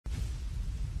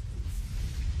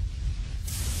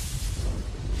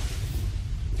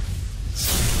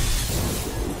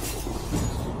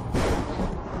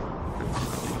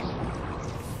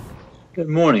Good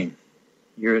morning.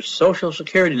 Your Social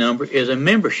Security number is a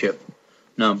membership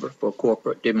number for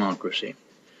corporate democracy.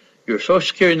 Your Social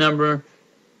Security number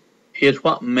is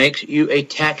what makes you a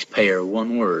taxpayer,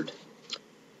 one word.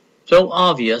 So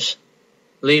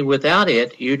obviously, without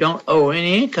it, you don't owe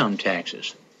any income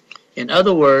taxes. In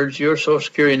other words, your Social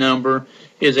Security number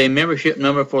is a membership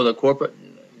number for the corporate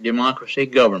democracy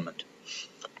government.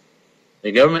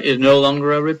 The government is no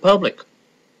longer a republic.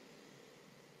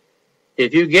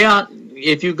 If you got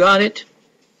it,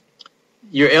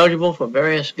 you're eligible for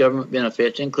various government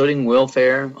benefits, including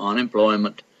welfare,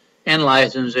 unemployment, and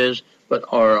licenses, but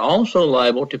are also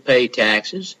liable to pay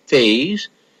taxes, fees,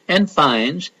 and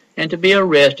fines, and to be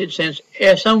arrested since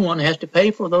someone has to pay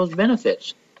for those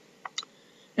benefits.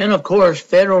 And of course,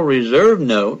 Federal Reserve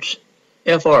notes,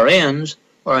 FRNs,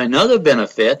 are another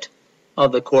benefit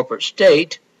of the corporate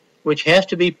state, which has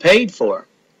to be paid for,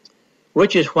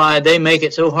 which is why they make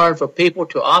it so hard for people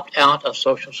to opt out of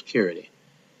Social Security,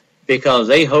 because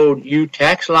they hold you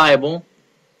tax liable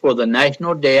for the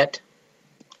national debt,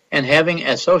 and having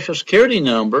a Social Security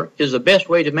number is the best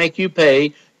way to make you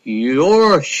pay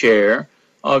your share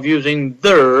of using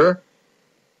their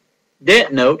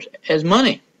debt notes as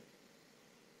money.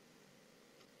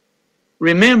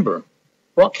 Remember,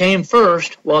 what came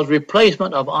first was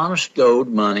replacement of honest gold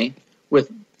money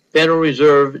with Federal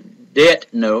Reserve debt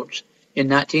notes in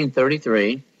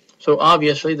 1933, so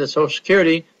obviously the Social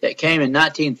Security that came in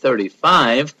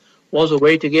 1935 was a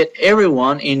way to get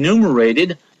everyone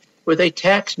enumerated with a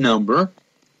tax number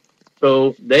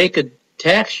so they could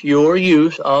tax your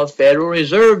use of Federal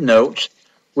Reserve notes,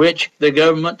 which the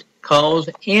government calls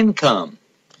income.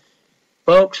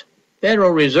 Folks,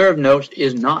 Federal Reserve notes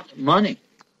is not money.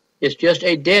 It's just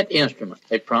a debt instrument,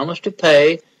 a promise to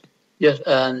pay,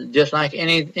 just like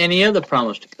any other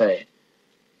promise to pay.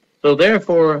 So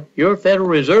therefore, your Federal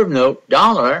Reserve note,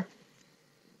 dollar,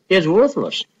 is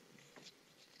worthless.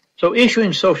 So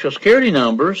issuing Social Security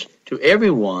numbers to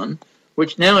everyone,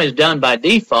 which now is done by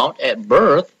default at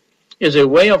birth, is a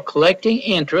way of collecting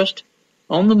interest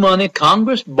on the money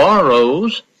Congress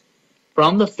borrows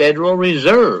from the Federal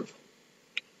Reserve,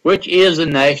 which is the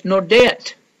national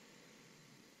debt.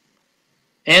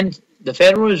 And the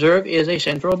Federal Reserve is a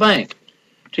central bank.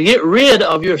 To get rid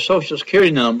of your Social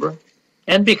Security number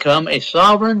and become a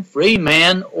sovereign free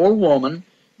man or woman,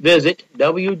 visit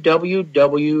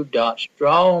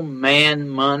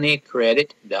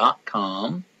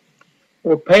www.strawmanmoneycredit.com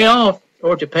or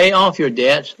to pay off your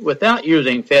debts without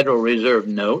using Federal Reserve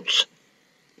notes.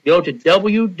 Go to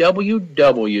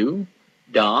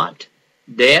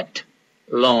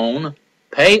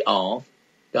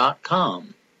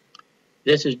www.debtloanpayoff.com.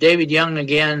 This is David Young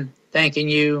again, thanking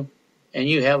you, and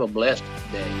you have a blessed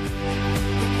day.